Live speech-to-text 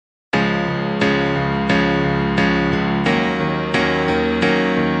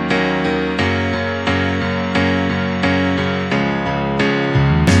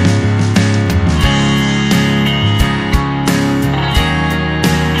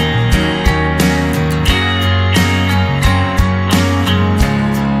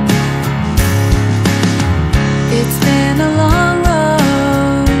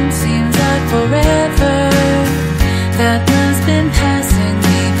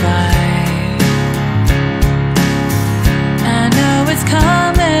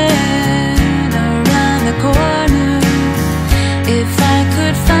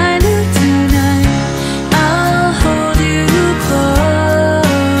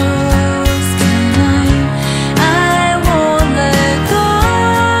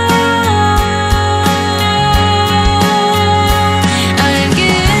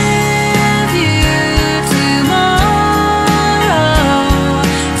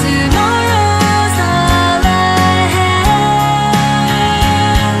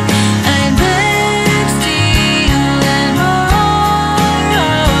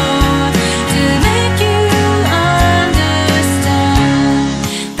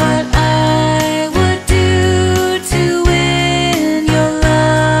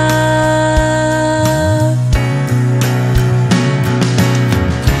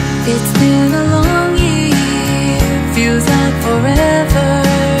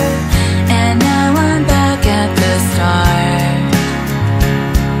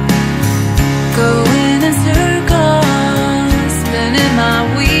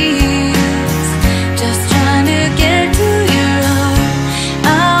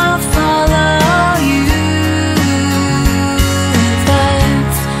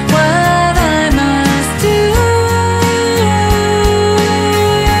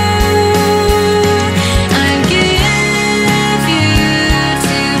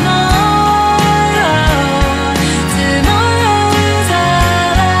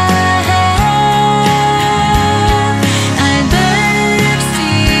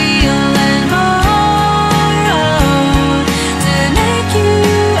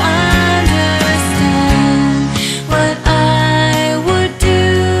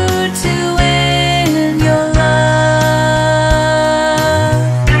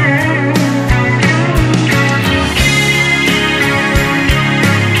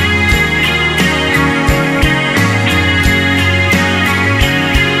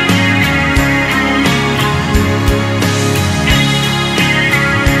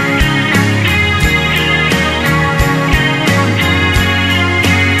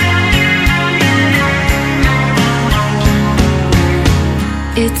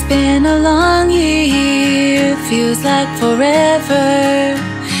been a long year, feels like forever,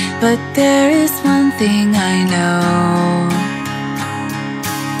 but there is one thing I know.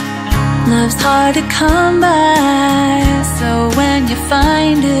 Love's hard to come by, so when you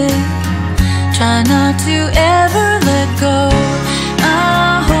find it, try not to ever let go.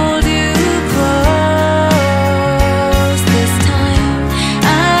 I'll hold you close this time, I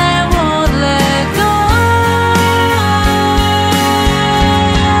won't let go.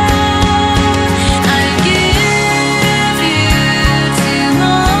 I give you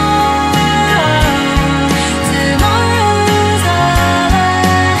tomorrow, tomorrow's all I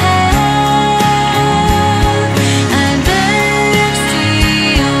have. I beg,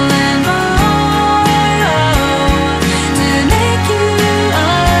 steal and borrow to make you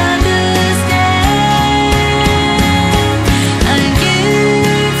understand. I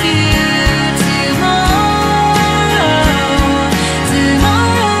give you tomorrow,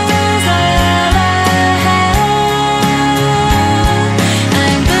 tomorrow's all I have. I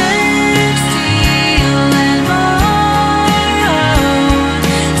beg, steal and borrow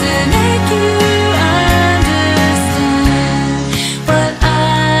to make you understand what I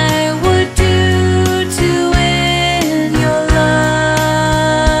would do to win your love.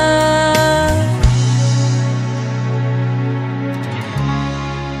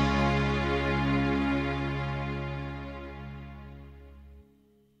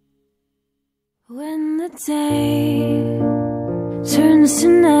 When the day turns to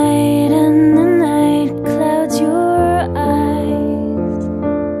night and the night clouds your eyes,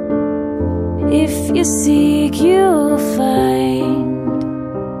 if you seek you'll find.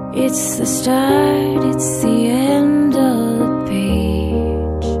 It's the start, it's the end of the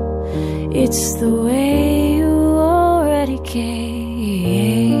page. It's the way you already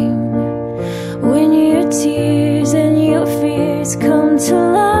came. When your tears and your fears come to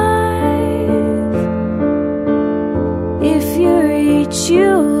life, if you reach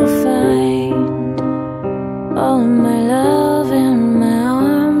you'll find all my love and my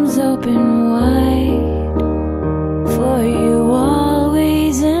arms open wide for you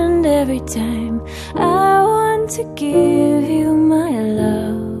always and every time. I want to give you my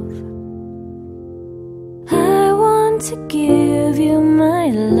love. I want to give you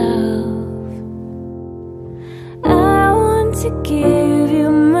my love. I want to give you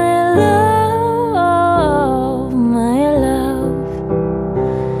my love, my love,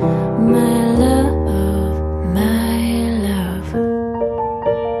 my love, my love.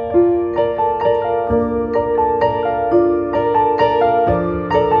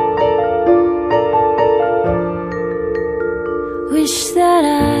 Wish that I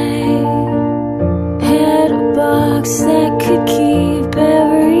had a box that could keep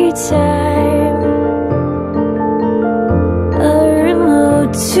every time, a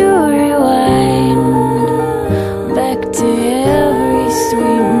remote to rewind back to every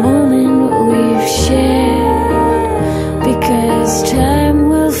sweet moment we've shared, because time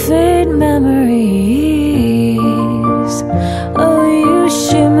will fade memories. Oh, you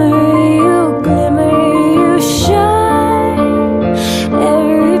shimmer, you glimmer, you shine.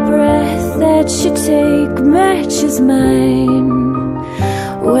 Every breath that you take matches mine.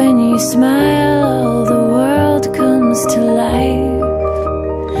 When you smile, all the world comes to life.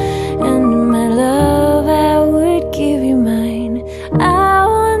 And my love, I would give you mine. I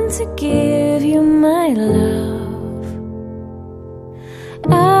want to give you my love.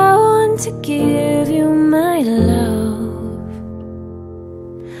 I want to give you my love.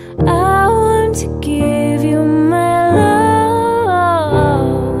 I want to give you my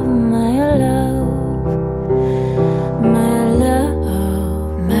love, my love, my love,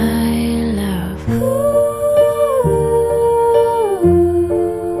 my love.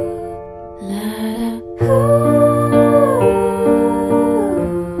 La da,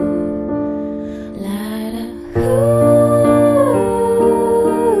 la da,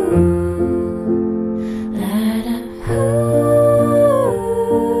 la da.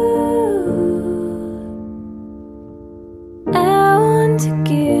 I want to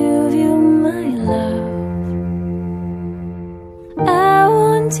give you my love. I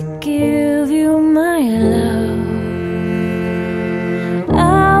want to give you my love.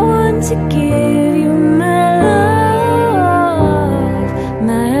 I want to give you my love,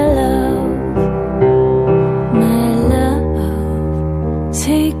 my love, my love.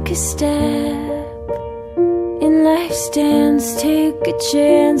 Take a step in life's dance, take a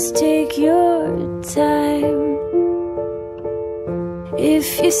chance, take your time.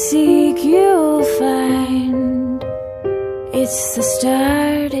 If you seek, you'll find. It's the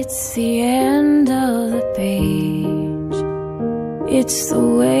start, it's the end of the page. It's the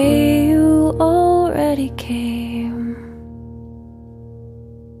way you already came.